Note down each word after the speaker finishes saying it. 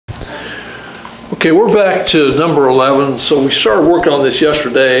Okay, we're back to number 11. So we started working on this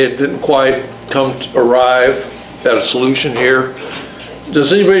yesterday. It didn't quite arrive at a solution here.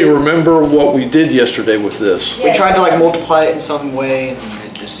 Does anybody remember what we did yesterday with this? We tried to like multiply it in some way, and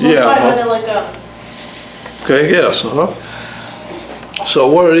it just Okay, yes, So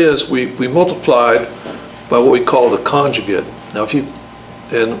what it is, we multiplied by what we call the conjugate. Now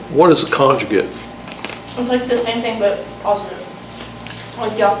and what is a conjugate? It's like the same thing but positive.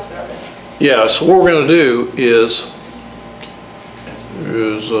 Like the opposite of it. Yeah, so what we're going to do is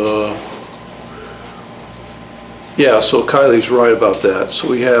so Kylie's right about that. So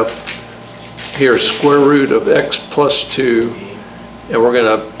we have here square root of x plus 2, and we're going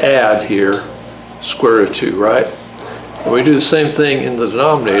to add here square root of 2, right? And we do the same thing in the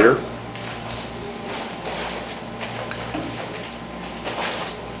denominator.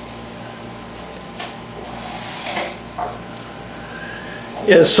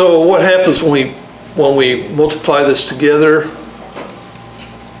 And so what happens when we multiply this together?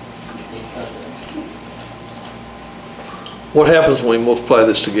 What happens when we multiply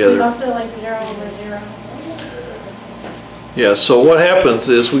this together? You have to like 0 over 0. Yeah, so what happens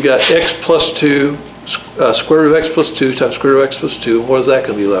is we got x plus 2, square root of x plus 2 times square root of x plus 2. And what is that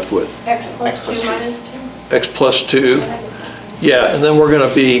going to be left with? X plus 2 minus 2. X plus 2. Yeah, and then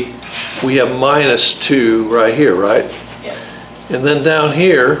we have minus 2 right here, right? Yeah. And then down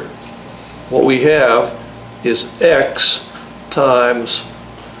here, what we have is x times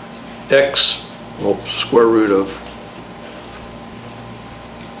x, square root of,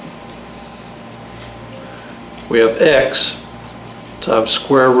 we have x times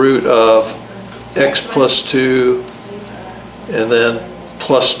square root of x plus 2, and then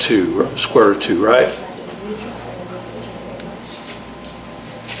plus 2, square root of 2, right?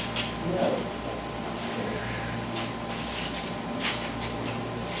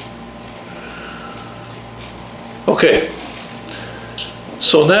 Okay,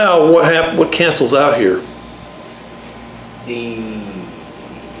 so now what cancels out here? the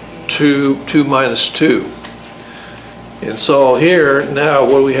 2 minus 2. And so here, now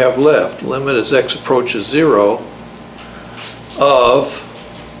what do we have left? Limit as x approaches 0 of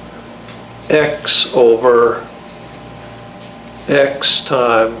x over x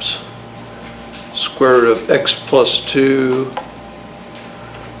times square root of x plus 2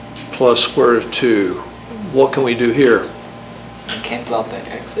 plus square root of 2. What can we do here? cancel out the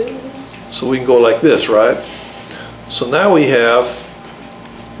x's. So we can go like this, right? So now we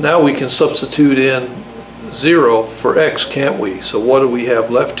can substitute in 0 for x, can't we? So what do we have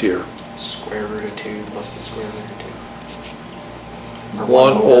left here? Square root of 2 plus the square root of 2.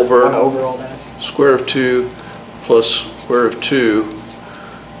 1 over all that. square root of 2 plus square root of 2,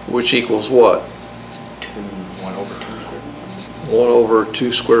 which equals what? 1 over 2 square root. 1 over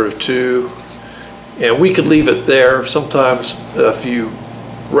 2 square root of 2. And we could leave it there. Sometimes if you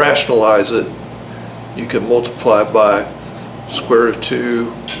rationalize it, you can multiply by square root of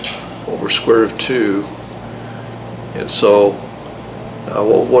 2 over square root of 2. And so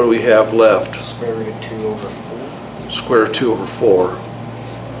what do we have left? Square root of 2 over 4. Square root of 2 over 4.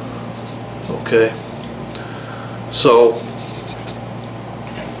 Okay. So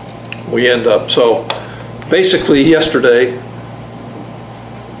we end up, so basically yesterday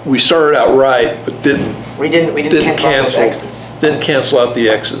we started out right, but didn't cancel out the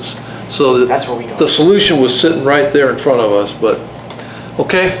x's. So that's what we don't. The solution was sitting right there in front of us, but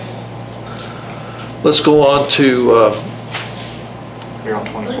okay. Let's go on to You're on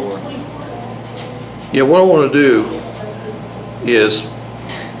 24. yeah, what I want to do is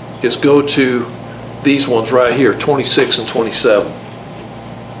go to these ones right here, 26 and 27.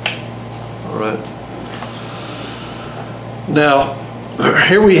 All right. Now,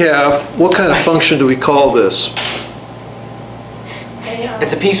 here we have, what kind of function do we call this?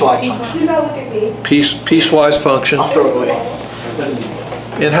 It's a piecewise function. Do not look at me. Piecewise function. I'll throw it away.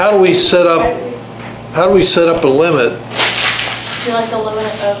 And how do we set up a limit? Do you like the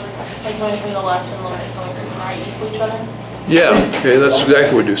limit of like going from the left and the limit going from the right equal each other? Yeah, okay, that's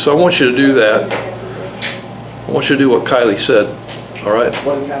exactly what we do. So I want you to do that. I want you to do what Kylie said, all right?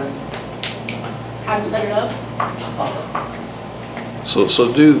 What did Kylie say? How to set it up? So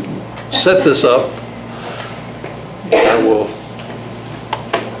set this up. I will.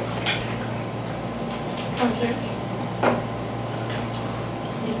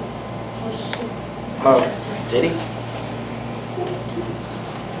 Oh, did he?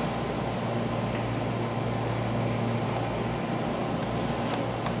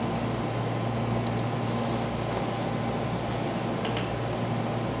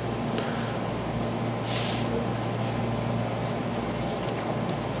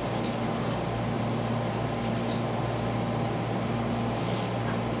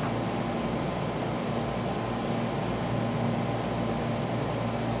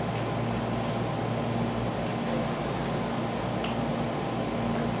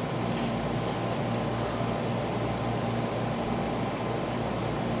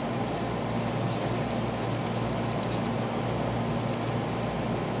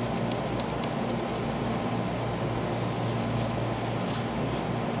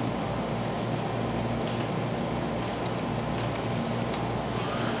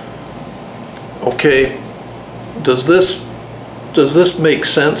 Okay, does this make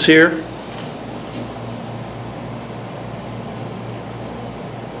sense here?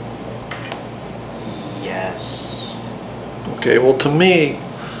 Yes. Okay, well, to me,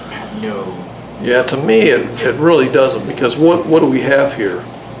 No. yeah, to me, it really doesn't, because what do we have here?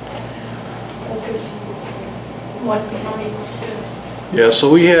 One is not equal to 2. Yeah,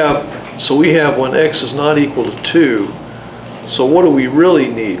 so we have when x is not equal to 2, so what do we really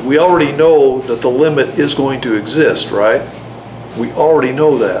need? We already know that the limit is going to exist, right? We already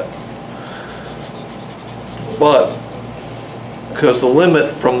know that. But, because the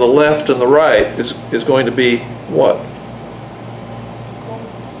limit from the left and the right is going to be what?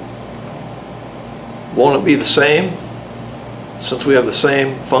 Won't it be the same? Since we have the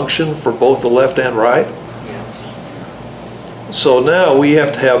same function for both the left and right? Yeah. So now we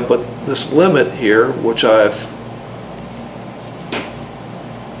have to have but this limit here, which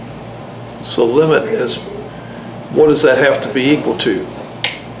so limit is, what does that have to be equal to?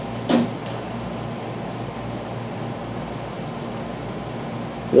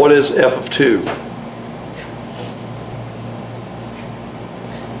 What is f of 2?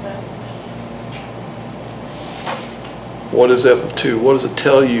 What is f of 2? What does it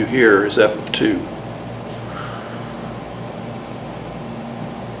tell you here is f of 2?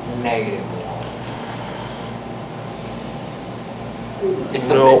 -1. It's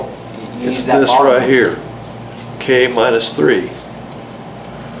No, you it's need that this bottom right one. here, k minus 3.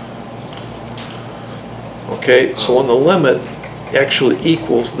 Okay, so when the limit actually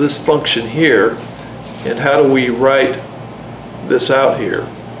equals this function here, and how do we write this out here?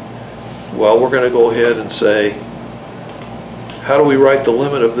 Well, we're going to go ahead and say, how do we write the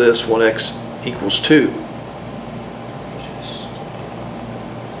limit of this when x equals 2?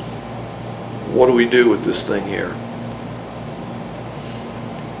 What do we do with this thing here?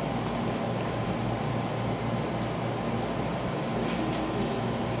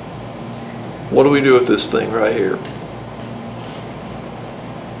 What do we do with this thing right here?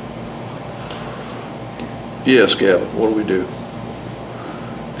 Yes, Gavin, what do we do?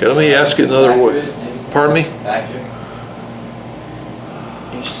 Okay, let me ask it another way. Pardon me? Factor.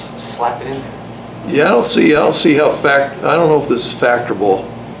 You just slap it in there. Yeah, I don't see how I don't know if this is factorable,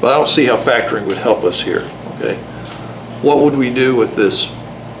 but I don't see how factoring would help us here, okay? What would we do with this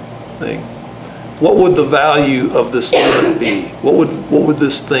thing? What would the value of this limit be? What would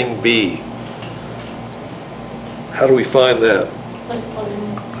this thing be? How do we find that? Like plug in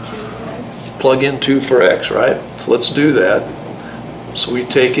 2 for x. Plug in 2 for x, right? So let's do that. So we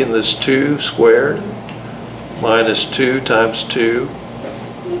take in this 2 squared minus 2 times 2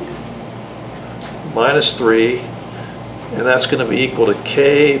 minus 3, and that's going to be equal to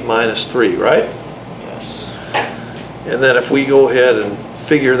k minus 3, right? Yes. And then if we go ahead and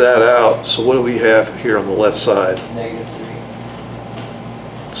figure that out, so what do we have here on the left side? -3.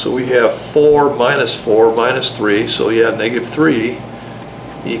 So we have 4 minus 3, so yeah, -3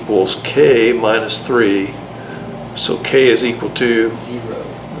 equals k minus 3. So k is equal to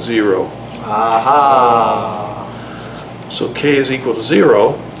 0. Aha. So k is equal to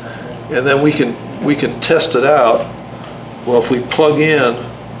 0, and then we can test it out. Well, if we plug in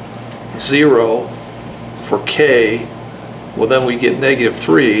 0 for k, well then we get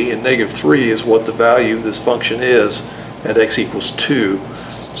 -3, and -3 is what the value of this function is at x equals 2.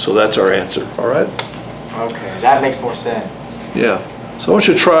 So that's our answer, all right? Okay, that makes more sense. Yeah. So I want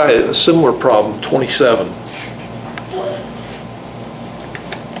you to try a similar problem, 27.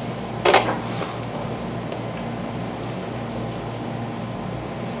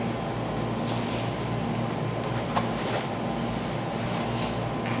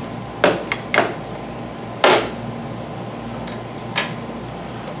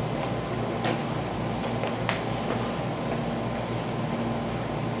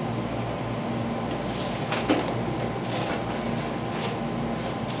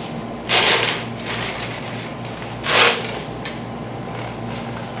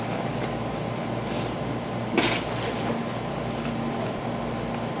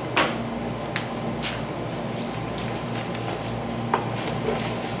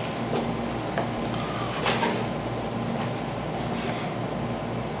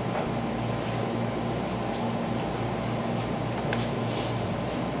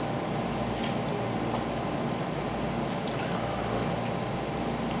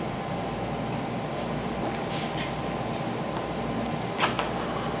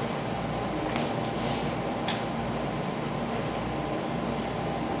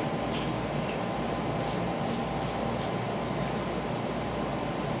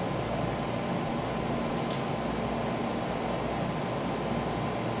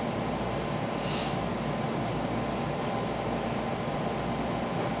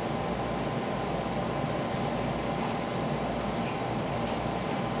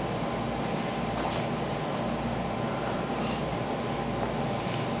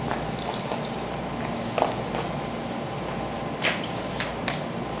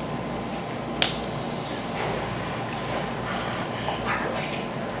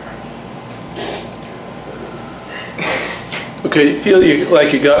 Okay, you feel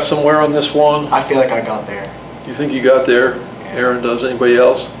like you got somewhere on this one? I feel like I got there. You think you got there? Aaron does, anybody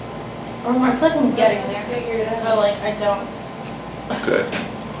else? Or I feel like I'm getting there, but like I don't.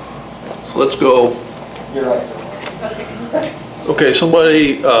 Okay. So let's go. You're right. Okay. Okay,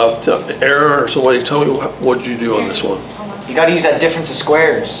 somebody, Aaron or somebody, tell me what did you do on this one? You got to use that difference of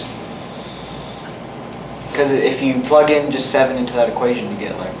squares. Because if you plug in just 7 into that equation, you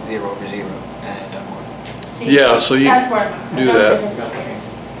get like 0 over 0. And See, Yeah, so you that's where I'm at. do I know that. the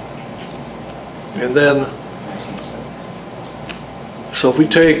difference of And then, so if we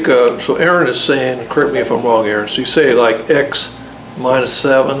take, so Aaron is saying, correct me if I'm wrong, Aaron, so you say like x minus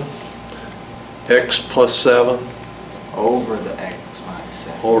 7, x plus 7 over the x minus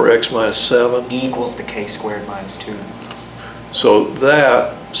 7. over x minus 7. Equals the k squared minus 2. So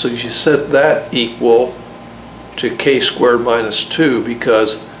you set that equal to k squared minus 2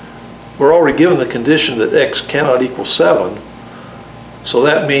 because we're already given the condition that x cannot equal 7. So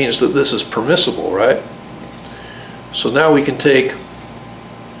that means that this is permissible, right? So now we can take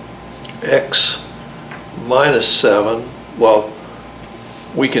x minus 7, well,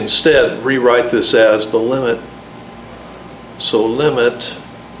 we can instead rewrite this as the limit. So limit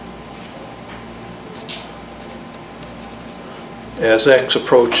as x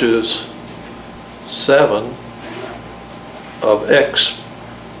approaches 7 of x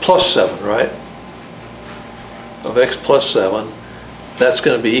plus 7, right? Of x plus 7, that's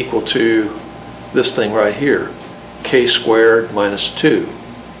going to be equal to this thing right here, k squared minus 2.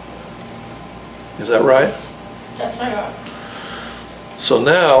 Is that right? That's what I got. So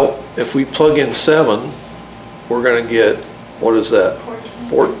now, if we plug in 7, we're going to get, what is that?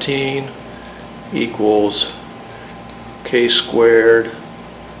 14 equals k squared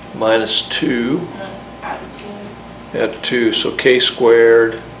minus 2. And then Add 2, so k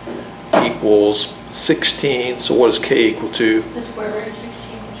squared equals 16. So what does k equal to? the square root of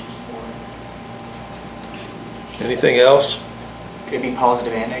 16, which is 4. Anything else? Could it be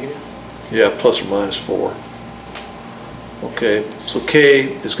positive and negative? Yeah, plus or minus 4. Okay, so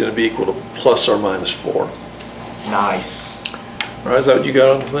k is going to be equal to plus or minus 4. Nice. All right, is that what you got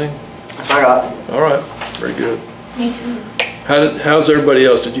on the thing? That's what I got. All right, very good. Me too. How's everybody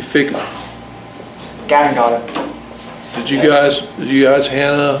else? Did you figure? Gavin got it. Did you guys,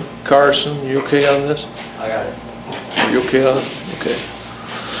 Hannah, Carson, you okay on this? I got it. Are you okay on it? Okay.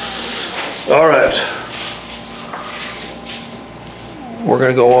 All right. We're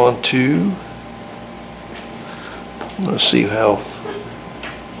going to go on to, let's see how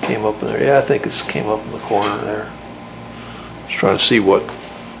it came up in there. Yeah, I think it came up in the corner there. Just trying to see what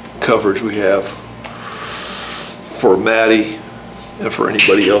coverage we have for Maddie and for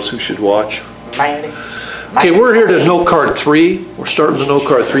anybody else who should watch. Okay, we're here to note card 3. We're starting to note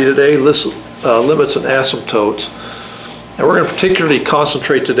card 3 today, limits and asymptotes. And we're going to particularly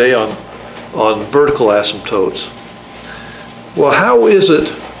concentrate today on vertical asymptotes. Well, how is it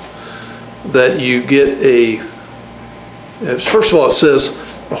that you get first of all, it says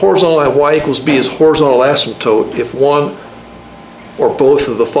the horizontal line y equals b is horizontal asymptote if one or both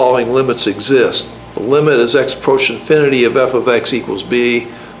of the following limits exist. The limit as x approaches infinity of f of x equals b,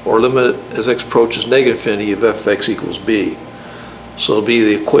 or limit as x approaches negative infinity of f of x equals b. So it'll be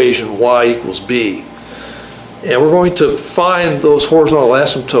the equation y equals b. And we're going to find those horizontal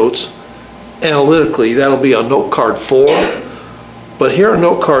asymptotes analytically. That'll be on note card 4. But here on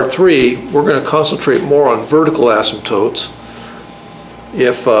note card 3, we're going to concentrate more on vertical asymptotes.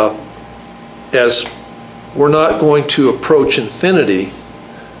 As we're not going to approach infinity,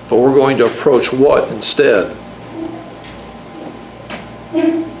 but we're going to approach what instead?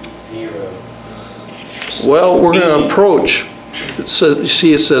 0. Well, we're going to approach, you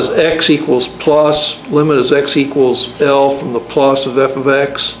see it says x equals plus, limit as x equals L from the plus of f of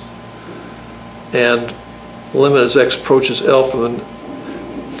x, and limit as x approaches L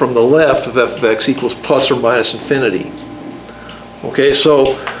from the left of f of x equals plus or minus infinity. Okay,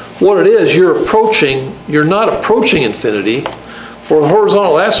 so what it is, you're not approaching infinity. For the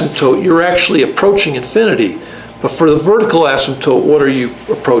horizontal asymptote, you're actually approaching infinity. But for the vertical asymptote, what are you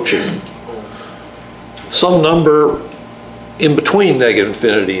approaching? Some number in between negative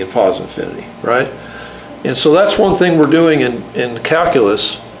infinity and positive infinity, right? And so that's one thing we're doing in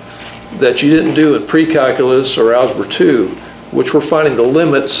calculus that you didn't do in pre-calculus or algebra 2, which we're finding the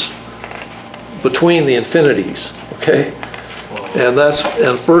limits between the infinities, okay? And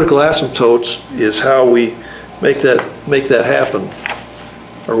vertical asymptotes is how we make that happen,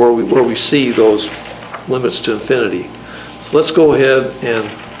 or where we see those limits to infinity. So let's go ahead and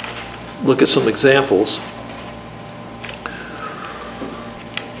look at some examples.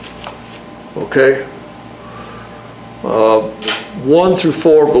 Okay. 1 through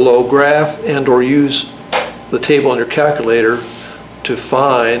 4 below, graph and or use the table on your calculator to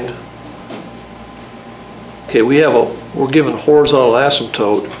find, okay, we're given horizontal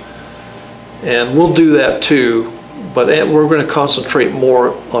asymptote, and we'll do that too, but we're going to concentrate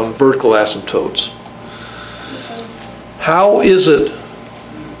more on vertical asymptotes. How is it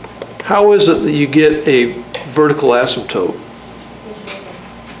that you get a vertical asymptote?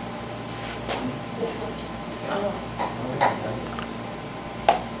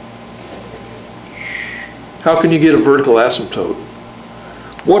 How can you get a vertical asymptote?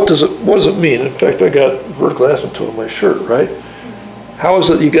 What does it mean? In fact, I got vertical asymptote on my shirt, right? How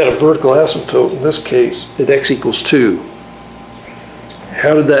is it you got a vertical asymptote in this case at x equals 2?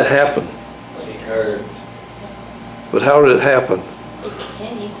 How did that happen? But how did it happen?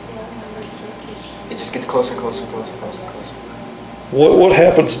 It just gets closer and closer and closer and closer and closer. What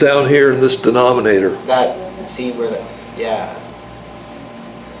happens down here in this denominator? That, see where the, yeah.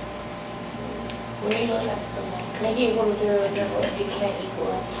 When you make it equal to 0, you can't equal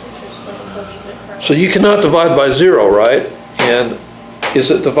it. It's just like a conjugate. So you cannot divide by 0, right? And is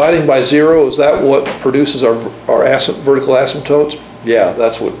it dividing by 0? Is that what produces our vertical asymptotes? Yeah,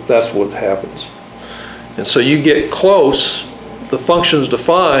 that's what happens. And so you get close, the function's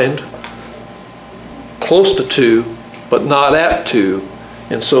defined close to 2, but not at 2.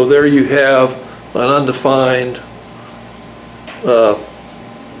 And so there you have an undefined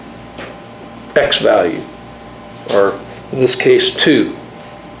x value, or in this case 2.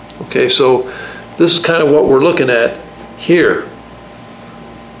 Okay, so this is kind of what we're looking at here.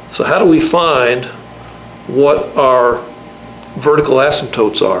 So how do we find what our vertical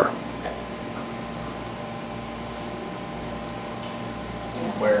asymptotes are?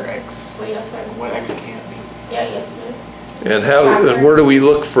 What x can't be. Yeah, yeah. And where do we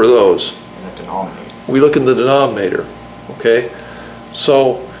look for those? In the denominator. We look in the denominator. Okay,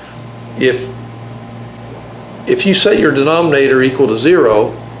 so if you set your denominator equal to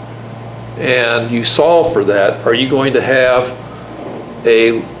 0 and you solve for that, are you going to have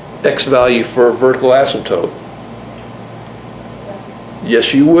a x value for a vertical asymptote?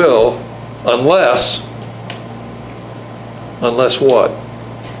 Yes, you will, unless what?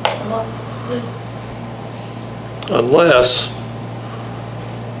 Unless,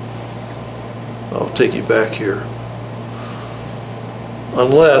 I'll take you back here.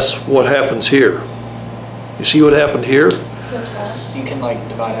 Unless what happens here? You see what happened here? You can like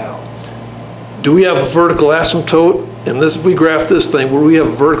divide out. Do we have a vertical asymptote? And this, if we graph this thing, would we have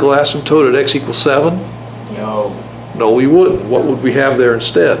a vertical asymptote at x equals 7? No. No, we wouldn't. What would we have there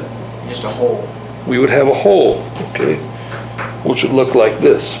instead? Just a hole. We would have a hole, okay, which would look like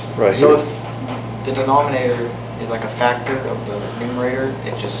this right So here. if the denominator is like a factor of the numerator,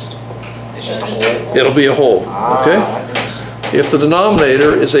 it's just a hole. It'll be a hole, okay? That's interesting. If the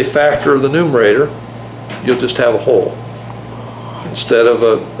denominator is a factor of the numerator, you'll just have a hole instead of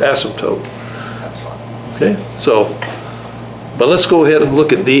an asymptote. That's fun. Okay, so, but let's go ahead and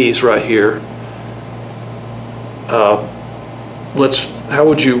look at these right here. How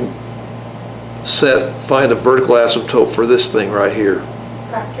would you find a vertical asymptote for this thing right here?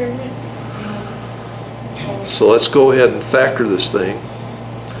 Factor. So let's go ahead and factor this thing.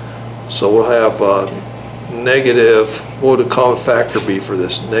 So we'll have negative, what would a common factor be for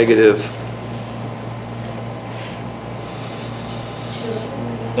this? Negative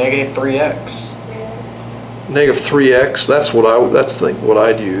Negative 3x. negative 3x, that's what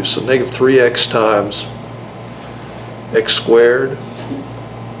I'd use. So negative 3x times x squared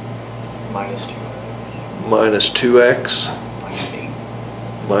Minus 2. minus 2x Minus 8.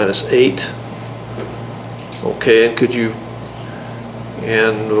 minus 8. Okay,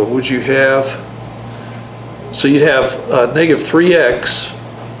 and would you have, so you'd have negative 3x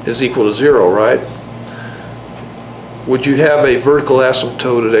is equal to 0, right? Would you have a vertical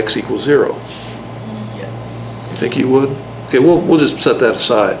asymptote at x equals 0? Yes. You think you would? Okay, we'll just set that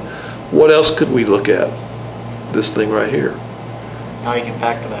aside. What else could we look at? This thing right here. Now you can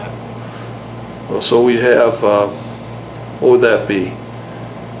factor that. Well, so we'd have, what would that be?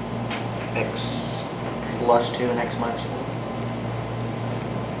 X plus 2 and x minus 4.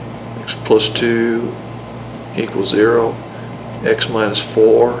 X plus 2 equals 0. X minus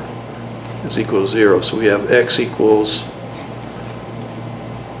 4 is equal to 0. So we have x equals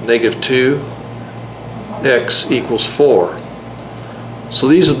negative 2. X equals 4. So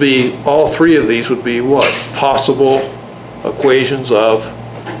these would be, all three of these would be what? Possible equations of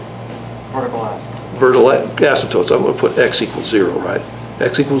vertical asymptotes. I'm going to put x equals 0, right?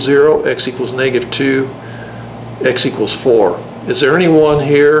 X equals 0, x equals negative 2, x equals 4. Is there anyone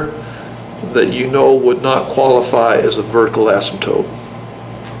here that you know would not qualify as a vertical asymptote?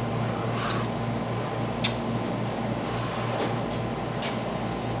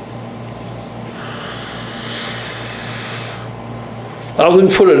 I'll then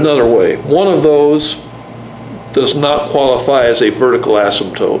put it another way. One of those does not qualify as a vertical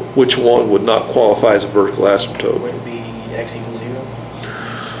asymptote. Which one would not qualify as a vertical asymptote? Would it be x equals 0?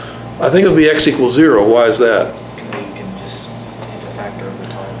 I think it would be x equals 0. Why is that? Because then you can just, it's a factor of the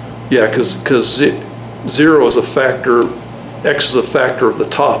top. Yeah, because 0 is a factor, x is a factor of the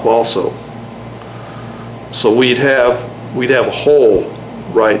top also. So we'd have a hole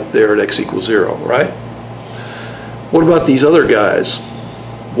right there at x equals 0, right? What about these other guys?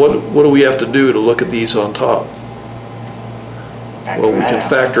 What do we have to do to look at these on top? Well, we can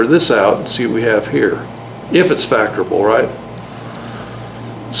factor this out and see what we have here, if it's factorable, right?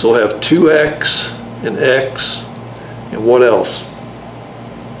 So we'll have 2x and x, and what else?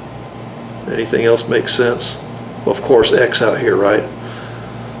 Anything else make sense? Well, of course, x out here, right?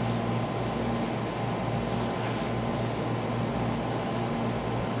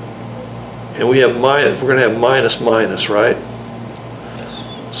 And we have minus, we're going to have minus minus, right?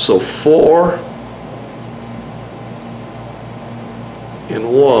 So 4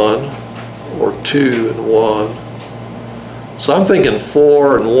 and 1, or 2 and 1. So I'm thinking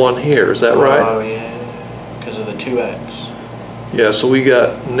 4 and 1 here, is that right? Oh, yeah, because of the 2x. Yeah, so we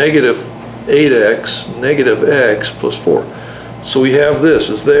got negative 8x, negative x plus 4. So we have this.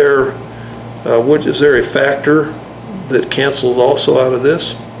 Is there a factor that cancels also out of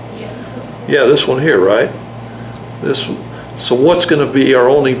this? Yeah, this one here, right? This. So what's going to be our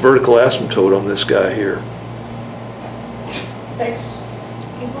only vertical asymptote on this guy here?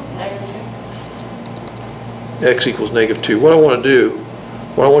 X equals -2. What I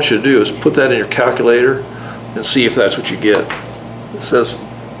want you to do is put that in your calculator and see if that's what you get. It says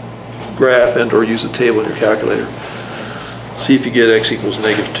graph and or use the table in your calculator. See if you get x equals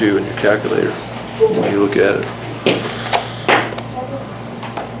 -2 in your calculator when you look at it.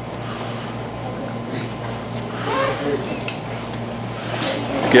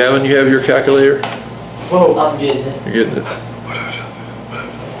 Gavin, you have your calculator? Whoa, I'm getting it. You're getting it.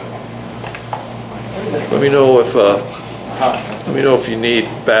 Let me know if you need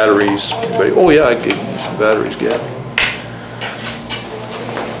batteries. Anybody? Oh yeah, I gave you some batteries, Gavin.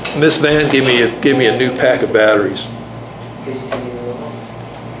 Miss Van gave me a new pack of batteries.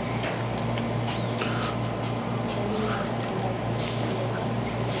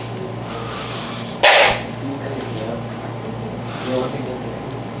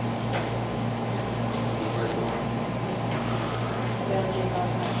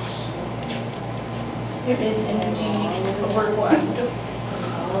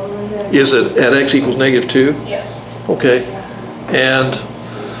 Is it at x equals -2? Yes. Okay. And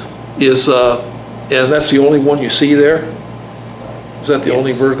that's the only one you see there? Is that the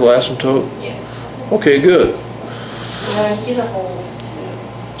only vertical asymptote? Yes. Okay, good. And I see the holes too.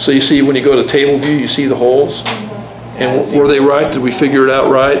 So you see when you go to table view, you see the holes? And were they right? Did we figure it out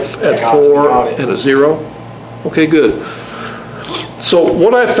right at 4 and a 0? Okay, good. So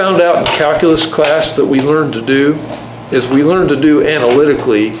what I found out in calculus class that we learned to do is we learned to do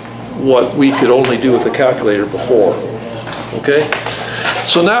analytically what we could only do with a calculator before. Okay?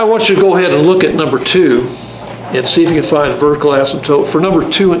 So now I want you to go ahead and look at number 2 and see if you can find vertical asymptote for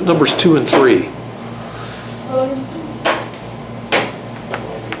numbers 2 and 3.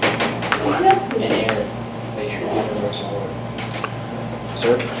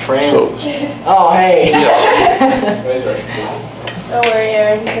 Search for trans. So, Oh, hey. Don't worry,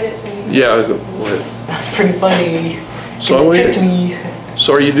 Aaron, he said it to me. yeah, go ahead. That's pretty funny. So I want you- to me.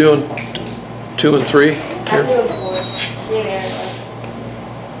 So are you doing 2 and 3 I'm here? doing 4. Me and Aaron.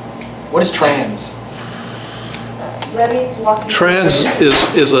 What is trans? Let me walk you Trans through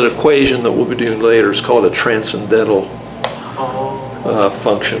it. is an equation that we'll be doing later. It's called a transcendental Oh.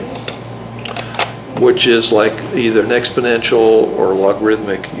 function, which is like either an exponential or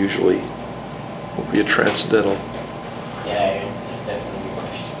logarithmic usually. Will be a transcendental. Yeah, there's definitely a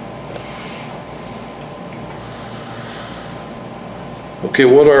question. Okay,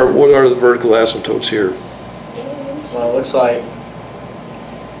 what are the vertical asymptotes here? So it looks like.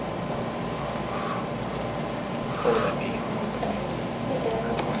 What would that be?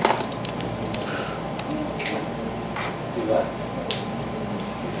 Do that.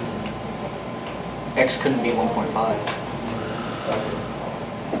 X couldn't be 1.5.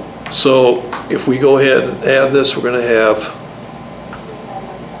 So if we go ahead and add this, we're going to have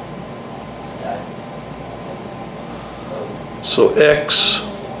so x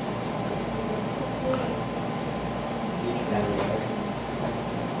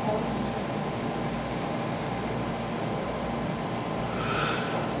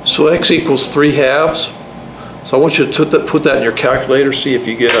So x equals 3/2. So I want you to put that in your calculator, see if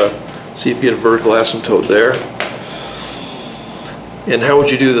you get a vertical asymptote there. And how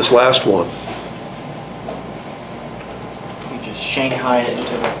would you do this last one? You just Shanghai it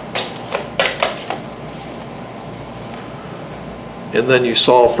into the, And then you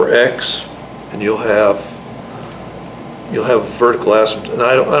solve for x, and you'll have a vertical asymptote. And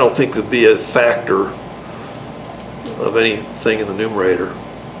I don't think there'd be a factor of anything in the numerator.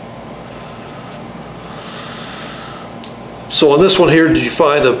 So on this one here, did you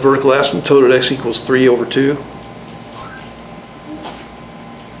find a vertical asymptote at x equals 3/2?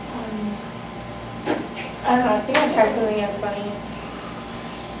 I don't know, I think I tried putting it in front of you.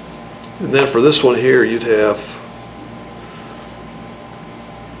 And then for this one here, you'd have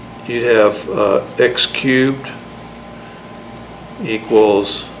x cubed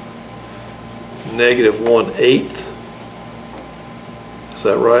equals -1/8. Is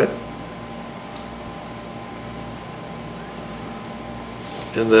that right?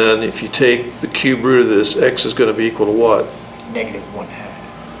 And then if you take the cube root of this, x is going to be equal to what? -1/2.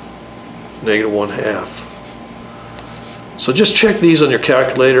 -1/2. So just check these on your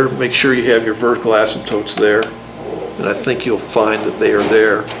calculator, make sure you have your vertical asymptotes there, and I think you'll find that they are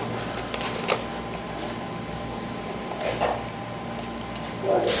there.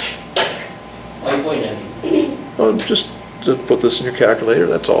 Why are you pointing at me? Oh, just to put this in your calculator,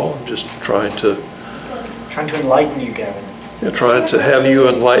 that's all. I'm just trying to Enlighten you, Gavin. trying to have you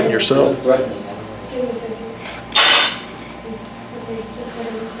enlighten yourself. Don't threaten me, I don't know.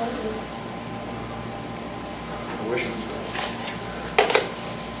 I wish it was right.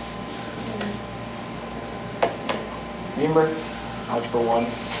 Remember, algebra 1,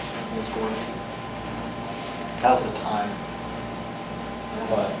 Ms. Gordon? That was the time.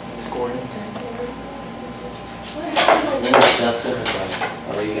 What? Ms. Gordon? Justin or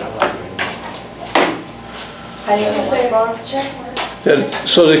what? Or you got one? I didn't say bar check mark.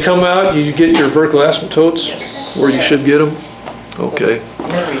 So they come out, you get your vertical asymptotes? Yes. Where you should get them? Okay.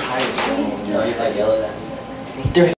 Whenever we hide it. No, he's like yelling at me. There's